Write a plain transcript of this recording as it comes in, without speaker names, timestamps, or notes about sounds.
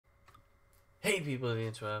Hey people of the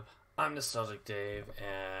interweb, I'm Nostalgic Dave,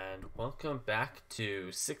 and welcome back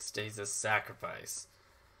to 6 Days of Sacrifice.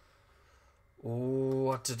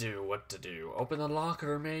 What to do? Open the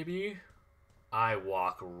locker, maybe? I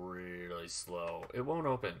walk really slow. It won't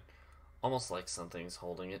open. Almost like something's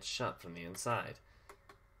holding it shut from the inside.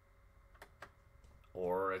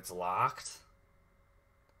 Or it's locked.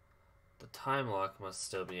 The time lock must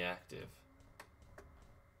still be active.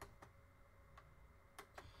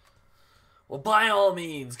 Well, by all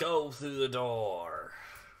means, go through the door.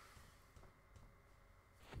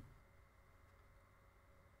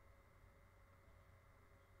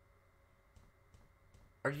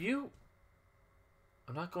 Are you...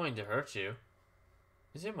 I'm not going to hurt you.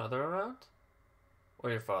 Is your mother around?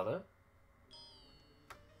 Or your father?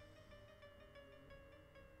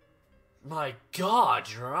 My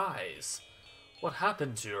God, your eyes. What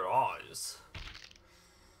happened to your eyes?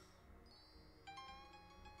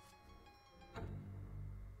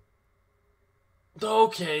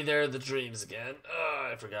 Okay, there are the dreams again.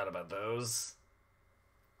 I forgot about those.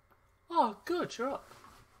 Oh, good, you're up.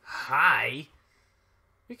 Hi.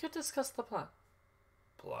 We could discuss the plan.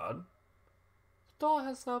 Plan? The door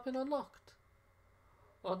has now been unlocked.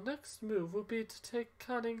 Our next move will be to take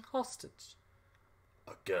Canning hostage.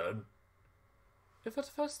 Again? If at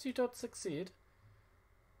first you don't succeed,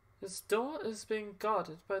 his door is being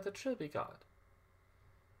guarded by the Trilby Guard.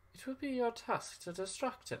 It will be your task to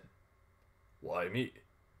distract him. Why me?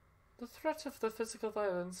 The threat of the physical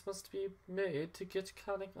violence must be made to get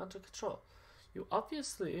Canning under control. You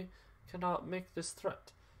obviously cannot make this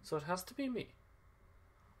threat, so it has to be me.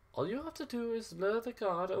 All you have to do is lure the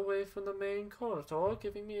guard away from the main corridor,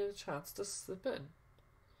 giving me a chance to slip in.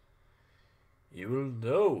 You will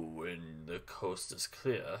know when the coast is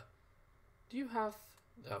clear. Do you have...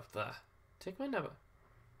 Oh, there. Take my number.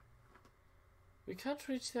 We can't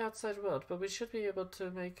reach the outside world, but we should be able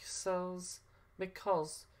to make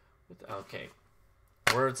calls with... Okay.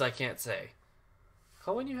 Words I can't say.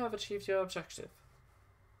 Call when you have achieved your objective.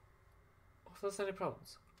 If there's any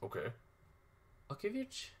problems. Okay. I'll give you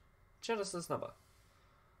Janice's number.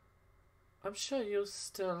 I'm sure you'll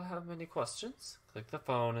still have many questions. Click the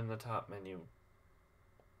phone in the top menu.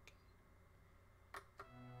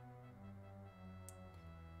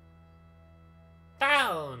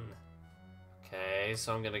 Down! Okay,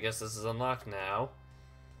 so I'm gonna guess this is unlocked now.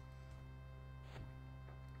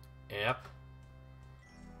 Yep.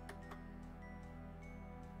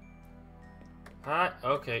 Hi,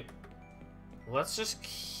 okay. Let's just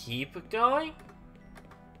keep going.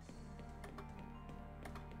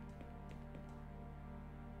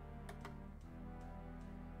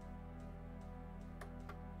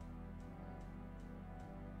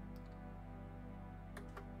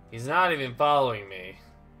 He's not even following me.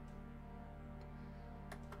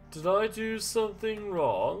 Did I do something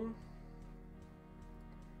wrong?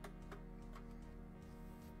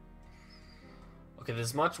 Okay,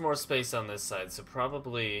 there's much more space on this side, so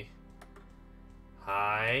probably...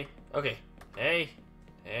 Hi. Okay. Hey.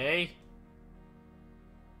 Hey.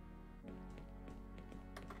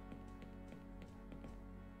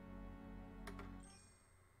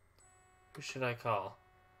 Who should I call?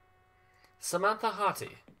 Samantha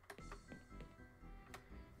Hottie.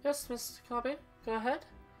 Yes, Mr. Cobby, go ahead.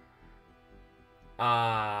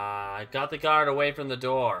 I got the guard away from the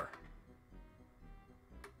door.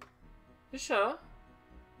 You sure?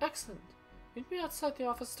 Excellent. Meet me outside the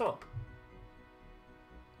office door.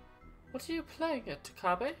 What are you playing at,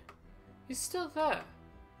 Takabe? He's still there.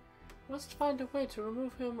 We must find a way to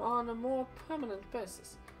remove him on a more permanent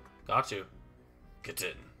basis. Got you. Get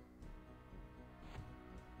in.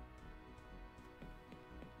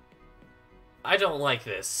 I don't like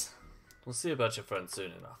this. We'll see about your friend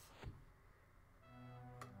soon enough.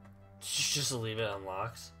 Did you just leave it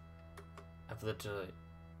unlocked? I've literally...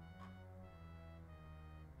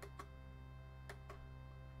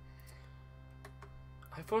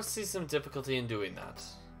 I foresee some difficulty in doing that.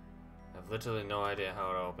 I've literally no idea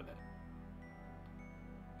how to open it.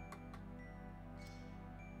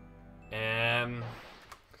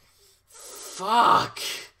 Fuck!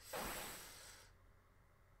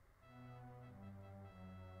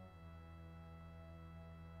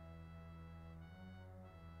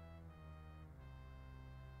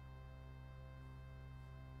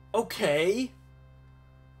 Okay.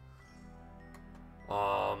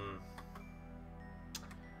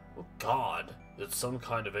 Oh God, it's some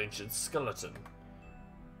kind of ancient skeleton.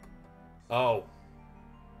 Oh.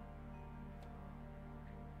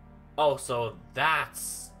 Oh, so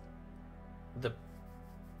that's the...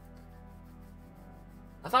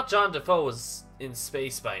 I thought John Defoe was in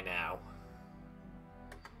space by now.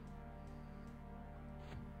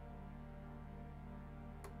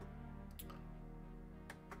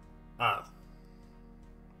 Oh.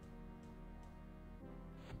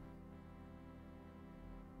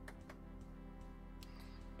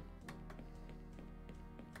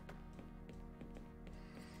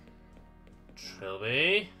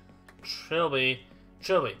 Trilby? Trilby?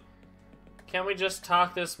 Trilby. Can't we just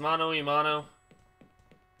talk this mano-y-mano?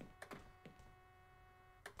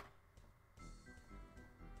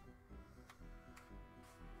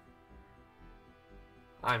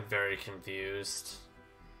 I'm very confused.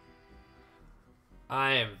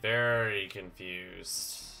 I am very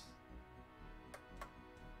confused.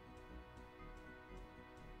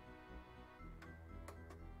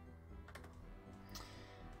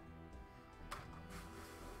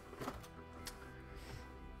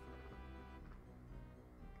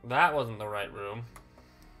 That wasn't the right room.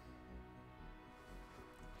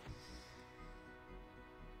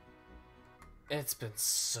 It's been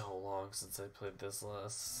so long since I played this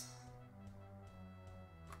list.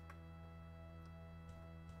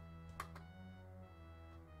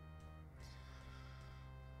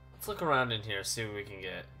 Let's look around in here, see what we can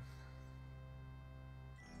get.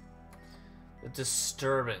 The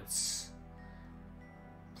disturbance.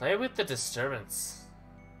 Play with the disturbance.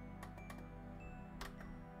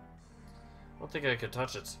 I don't think I could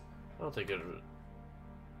touch it. I don't think it would.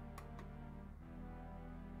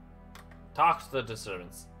 Talk to the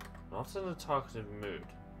disturbance. Not in a talkative mood.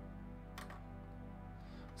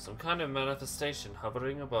 Some kind of manifestation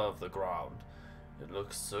hovering above the ground. It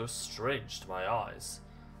looks so strange to my eyes.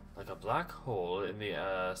 Like a black hole in the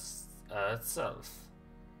earth itself.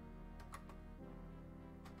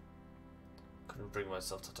 Couldn't bring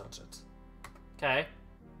myself to touch it. Okay.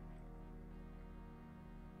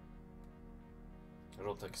 I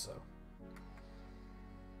don't think so.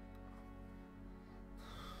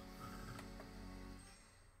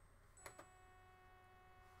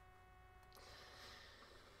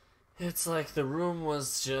 It's like the room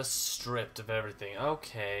was just stripped of everything.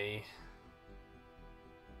 Okay.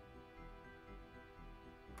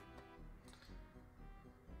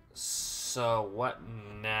 So what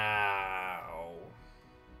now?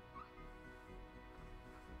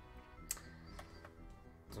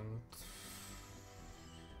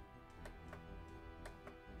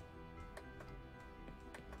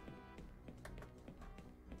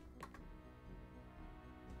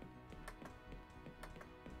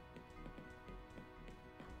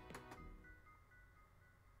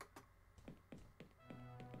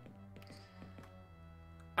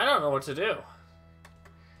 I don't know what to do.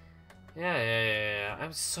 Yeah.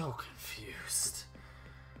 I'm so confused.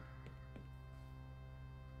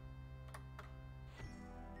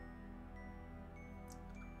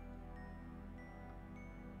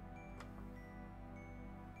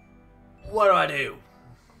 What do I do?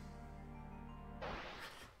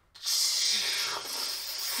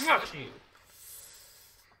 Fuck you.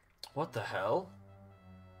 What the hell?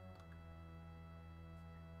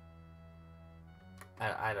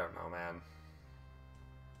 I don't know, man.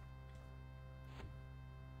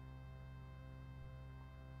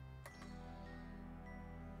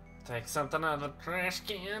 Take something out of the trash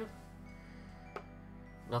can.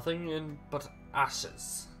 Nothing in but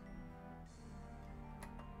ashes.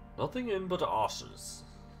 Nothing in but ashes.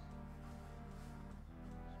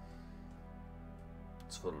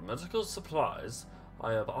 As for medical supplies,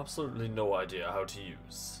 I have absolutely no idea how to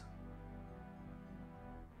use.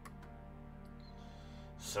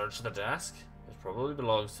 Search the desk? It probably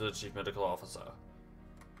belongs to the chief medical officer.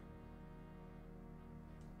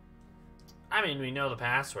 I mean, we know the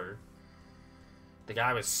password. The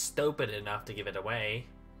guy was stupid enough to give it away.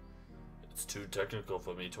 It's too technical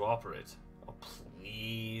for me to operate. Oh,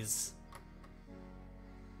 please.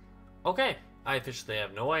 Okay, I officially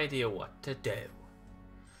have no idea what to do.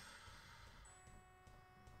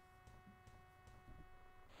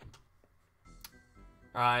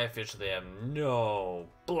 I officially have no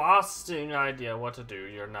blasting idea what to do.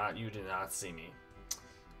 You did not see me.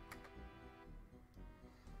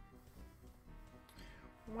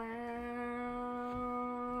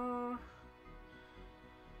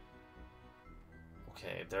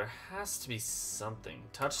 Okay, there has to be something.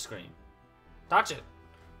 Touch screen. Touch it.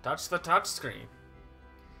 Touch the touch screen.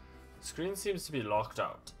 Screen seems to be locked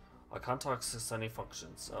out. I can't access any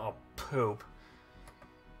functions. Oh, poop.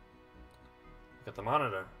 Look at the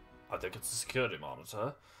monitor. I think it's a security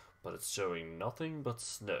monitor, but it's showing nothing but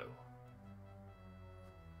snow.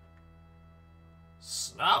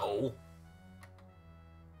 Snow?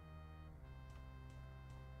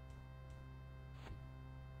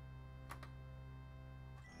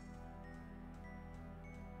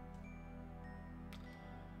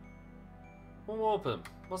 Won't open.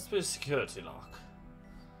 Must be a security lock.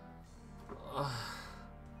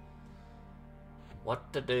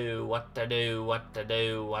 What to do, what to do, what to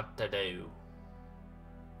do, what to do.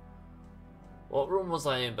 What room was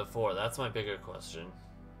I in before? That's my bigger question.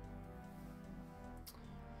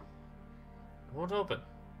 It won't open.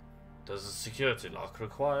 There's a security lock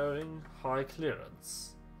requiring high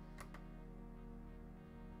clearance.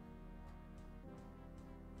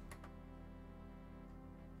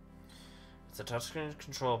 It's a touchscreen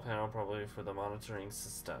control panel, probably for the monitoring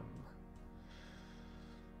system.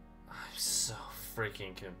 I'm so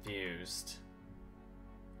freaking confused.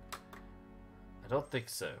 I don't think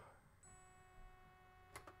so.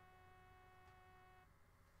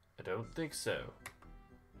 I don't think so.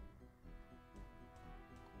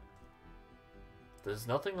 There's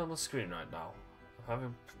nothing on the screen right now. I'm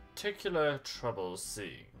having particular trouble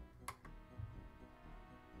seeing.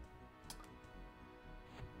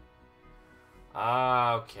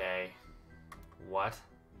 Okay. What?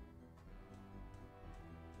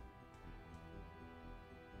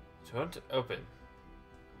 Don't open.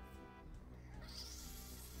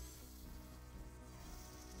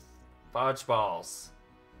 Fudge balls.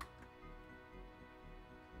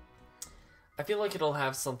 I feel like it'll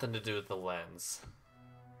have something to do with the lens.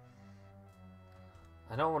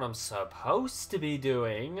 I know what I'm supposed to be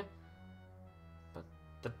doing, but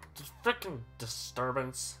the frickin'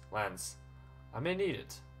 disturbance. Lens. I may need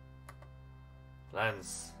it.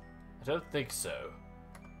 Lens. I don't think so.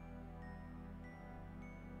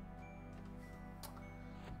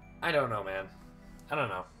 I don't know, man. I don't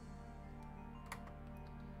know.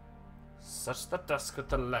 Such the dusk with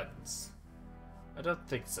the lens. I don't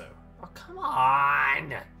think so. Oh, come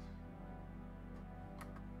on!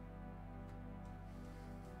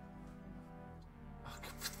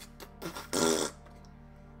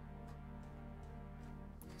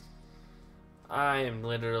 I am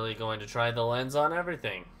literally going to try the lens on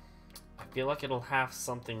everything. I feel like it'll have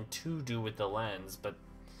something to do with the lens, but...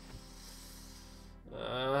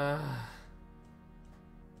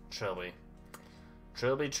 Trilby.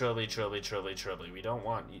 Trilby, Trilby, Trilby, Trilby, Trilby. We don't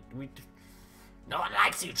want... No one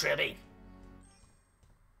likes you, Trilby!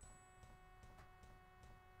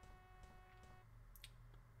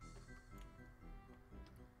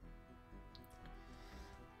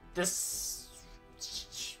 This...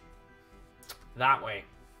 That way.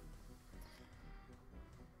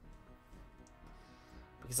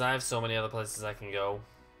 Because I have so many other places I can go.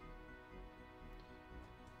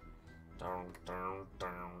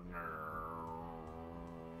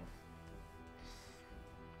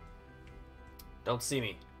 Don't see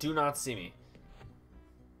me. Do not see me.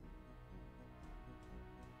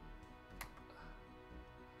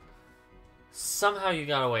 Somehow you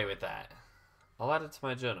got away with that. I'll add it to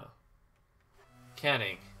my journal.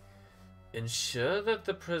 Canning. Ensure that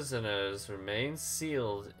the prisoners remain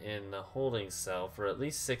sealed in the holding cell for at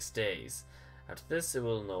least 6 days. After this, it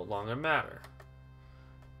will no longer matter.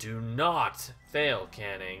 Do not fail,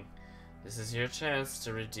 Canning. This is your chance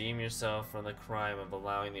to redeem yourself from the crime of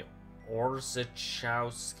allowing the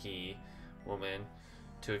Orzechowski woman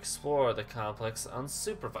to explore the complex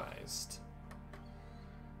unsupervised.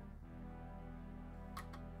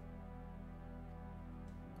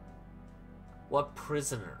 What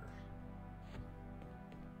prisoner?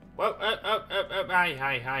 Whoa,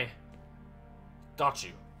 hi. Got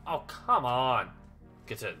you. Oh, come on.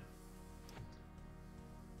 Get in.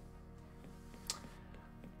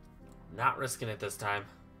 Not risking it this time.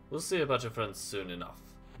 We'll see a bunch of friends soon enough.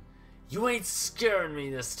 You ain't scaring me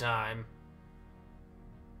this time.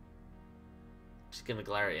 Just gonna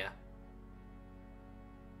glare at you.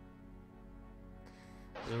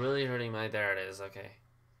 Is it really hurting my... There it is, okay.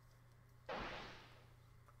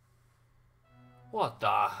 What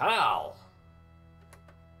the hell?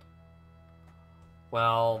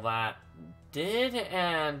 Well, that did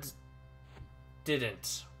and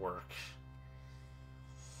didn't work.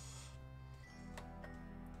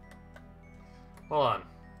 Hold on.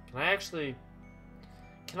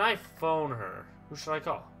 Can I phone her? Who should I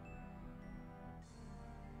call?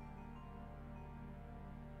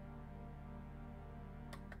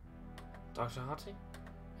 Dr. Hati?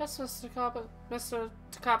 Yes, Mr. Takabe. Mr.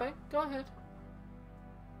 Takabe, go ahead.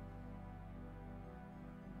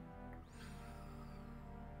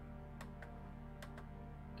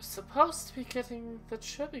 You're supposed to be getting the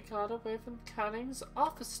Trilby card away from Canning's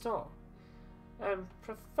office door. And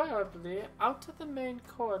preferably out of the main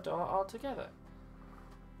corridor altogether.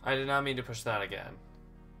 I did not mean to push that again.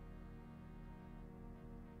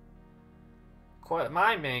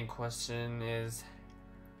 My main question is...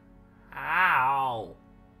 How?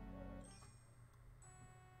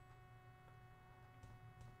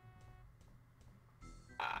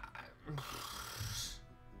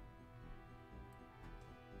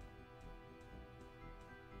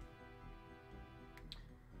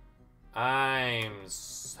 I'm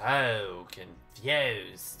so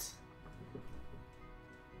confused.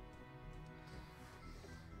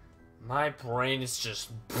 My brain is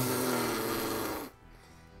just...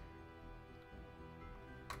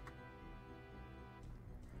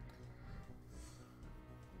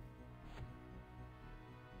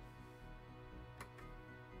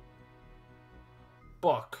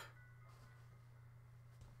 Book.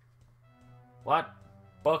 What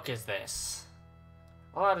book is this?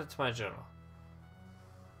 I'll add it to my journal.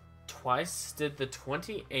 Twice did the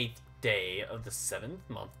 28th day of the 7th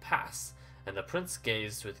month pass, and the prince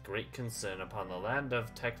gazed with great concern upon the land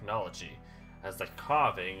of technology, as the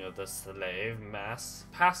carving of the slave mass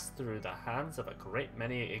passed through the hands of a great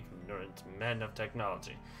many ignorant men of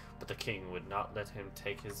technology, but the king would not let him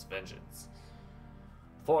take his vengeance.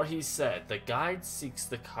 For he said, the guide seeks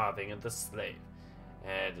the carving of the slave,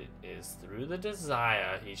 and it is through the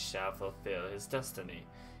desire he shall fulfill his destiny.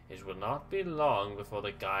 It will not be long before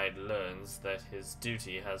the guide learns that his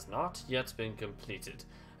duty has not yet been completed,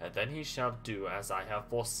 and then he shall do as I have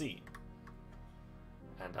foreseen.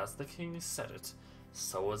 And as the king said it,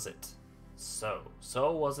 so was it. So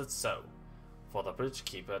was it so. For the bridge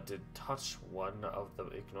keeper did touch one of the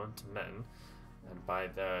ignorant men, and by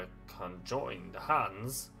their conjoined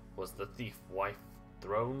hands was the thief wife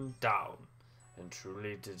thrown down, and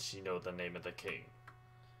truly did she know the name of the king.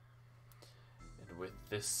 And with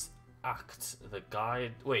this act, the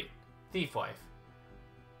guide... Wait, thief wife.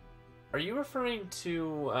 Are you referring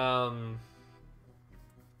to,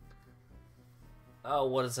 oh,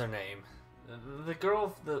 what is her name? The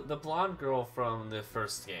girl, the blonde girl from the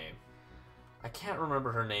first game. I can't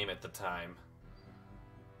remember her name at the time.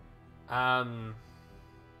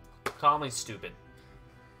 Call me stupid.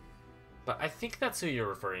 But I think that's who you're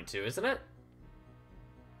referring to, isn't it?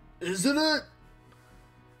 Isn't it?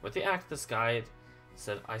 With the act, this guide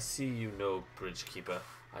said, I see you know, bridge keeper.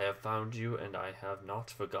 I have found you, and I have not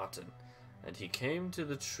forgotten. And he came to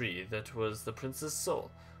the tree that was the prince's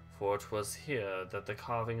soul, for it was here that the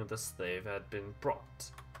carving of the slave had been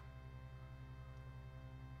brought.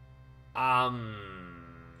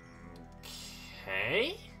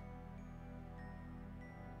 Okay?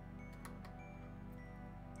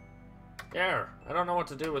 Yeah, I don't know what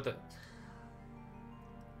to do with it.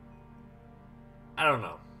 I don't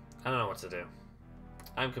know. I don't know what to do.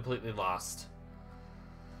 I'm completely lost.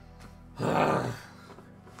 I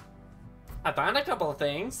found a couple of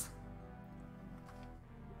things.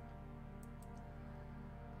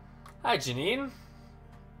 Hi, Janine.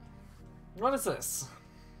 What is this?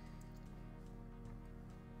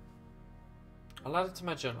 I'll add it to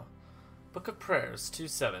my journal. Book of Prayers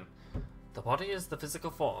 2:7. The body is the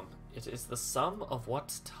physical form. It is the sum of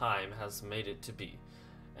what time has made it to be,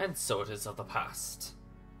 and so it is of the past.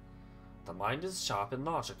 The mind is sharp and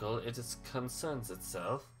logical. It concerns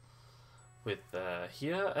itself with the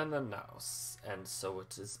here and the now, and so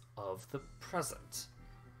it is of the present.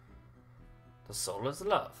 The soul is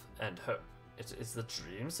love and hope. It is the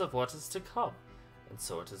dreams of what is to come, and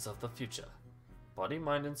so it is of the future. Body,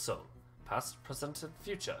 mind, and soul, past, present, and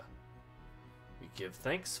future. We give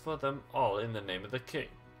thanks for them all in the name of the King.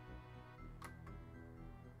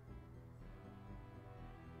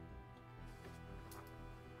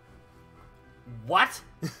 What?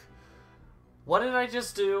 What did I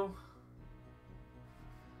just do?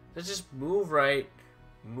 Let's just move right,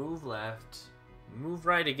 move left, move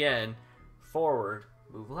right again, forward,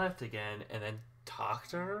 move left again, and then talk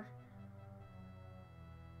to her?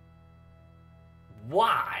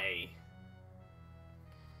 Why?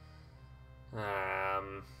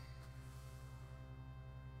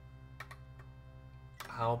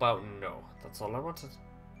 How about no? That's all I wanted.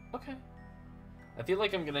 Okay. I feel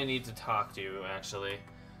like I'm gonna need to talk to you, actually.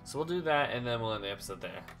 So we'll do that, and then we'll end the episode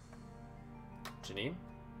there. Janine?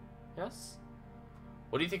 Yes?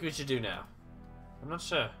 What do you think we should do now? I'm not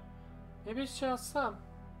sure. Maybe share some.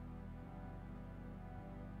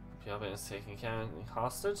 Piabin is taking Karen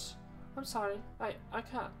hostage? I'm sorry. I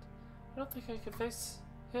can't. I don't think I could face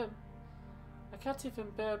him. I can't even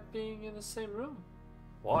bear being in the same room.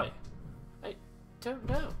 Why? I don't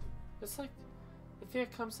know. It's like the fear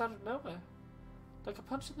comes out of nowhere. Like a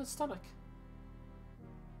punch in the stomach.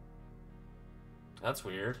 That's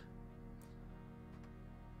weird.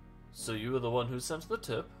 So you were the one who sent the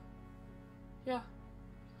tip? Yeah.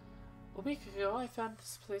 A week ago I found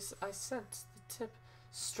this place. I sent the tip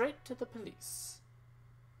straight to the police.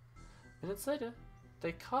 Minutes later,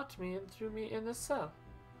 they caught me and threw me in the cell.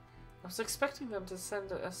 I was expecting them to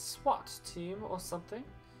send a SWAT team or something.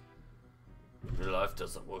 Your life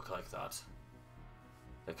doesn't work like that.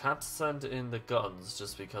 They can't send in the guns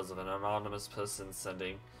just because of an anonymous person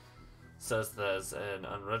sending Says there's an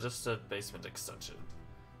unregistered basement extension.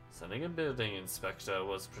 Sending a building inspector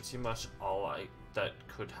was pretty much all that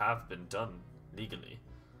could have been done legally.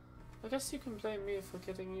 I guess you can blame me for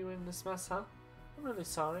getting you in this mess, huh? I'm really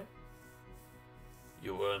sorry.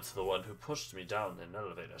 You weren't the one who pushed me down an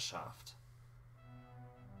elevator shaft.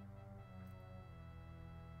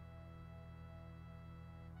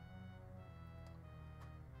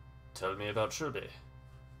 Tell me about Trilby.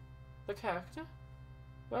 The character?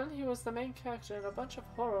 Well, he was the main character in a bunch of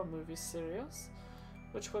horror movie serials,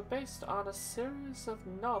 which were based on a series of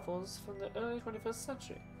novels from the early 21st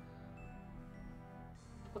century.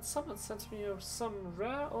 But someone sent me some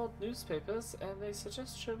rare old newspapers, and they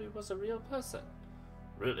suggest Trilby was a real person.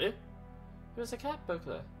 Really? He was a cat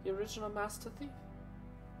burglar, the original master thief.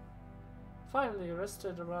 Finally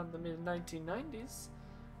arrested around the mid-1990s,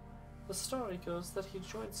 the story goes that he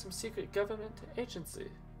joined some secret government agency,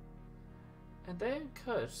 and they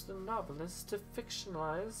encouraged the novelist to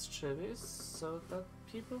fictionalize Trilby so that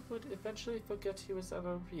people would eventually forget he was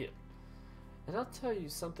ever real. And I'll tell you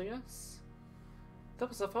something else. There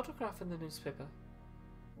was a photograph in the newspaper.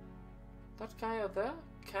 That guy out there,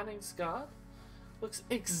 Canning's guard, looks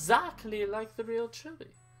exactly like the real Trilby.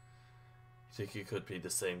 You think he could be the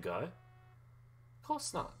same guy? Of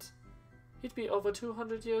course not. He'd be over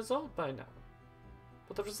 200 years old by now.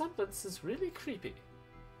 But the resemblance is really creepy.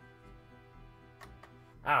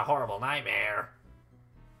 A horrible nightmare.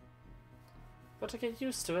 But to get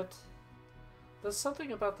used to it, there's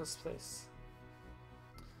something about this place.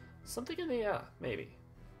 Something in the air, maybe.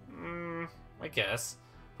 I guess.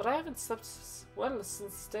 But I haven't slept well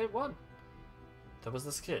since day one. There was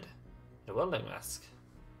this kid in a welding mask.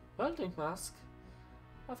 Welding mask?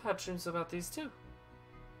 I've had dreams about these too.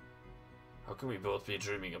 How can we both be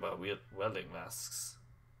dreaming about weird welding masks?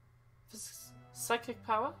 Psychic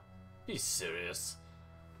power? Be serious.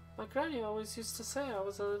 My granny always used to say I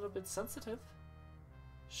was a little bit sensitive.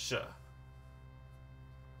 Sure.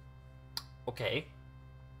 Okay.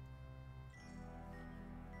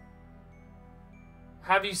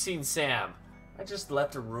 Have you seen Sam? I just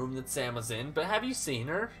left a room that Sam was in, but have you seen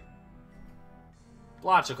her?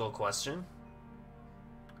 Logical question.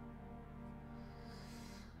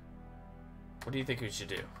 What do you think we should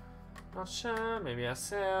do? Not sure. Maybe ask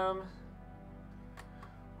Sam.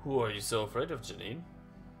 Who are you so afraid of, Janine?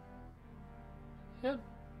 Him.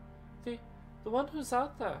 The one who's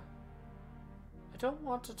out there. I don't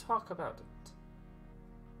want to talk about it.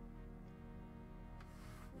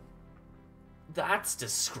 That's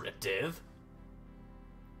descriptive.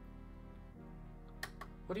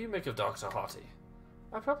 What do you make of Dr. Hottie?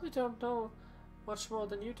 I probably don't know much more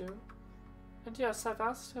than you do. And yes, I've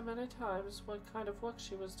asked her many times what kind of work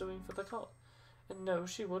she was doing for the cult. And no,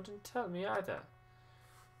 she wouldn't tell me either.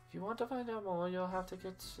 If you want to find out more, you'll have to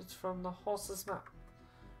get it from the horse's mouth.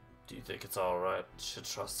 Do you think it's alright to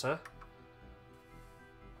trust her?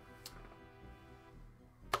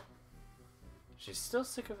 She's still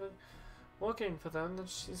sick of it working for them, then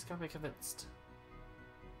she's got me convinced.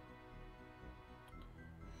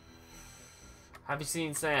 Have you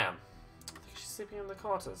seen Sam? I think she's sleeping in the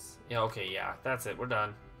quarters. Yeah, okay, yeah, that's it, we're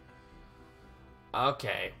done.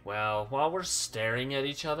 Okay, well, while we're staring at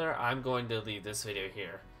each other, I'm going to leave this video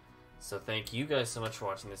here. So thank you guys so much for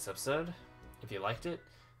watching this episode. If you liked it,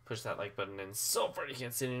 push that like button in so far you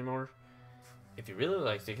can't see it anymore. If you really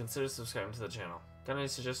liked it, consider subscribing to the channel. Got any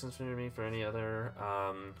suggestions for me for any other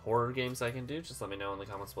horror games I can do? Just let me know in the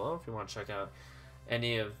comments below. If you want to check out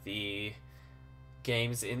any of the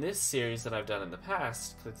games in this series that I've done in the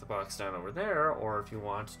past, click the box down over there. Or if you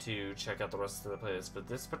want to check out the rest of the playlist for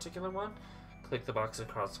this particular one, click the box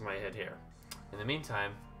across from my head here. In the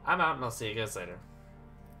meantime, I'm out and I'll see you guys later.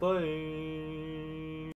 Bye!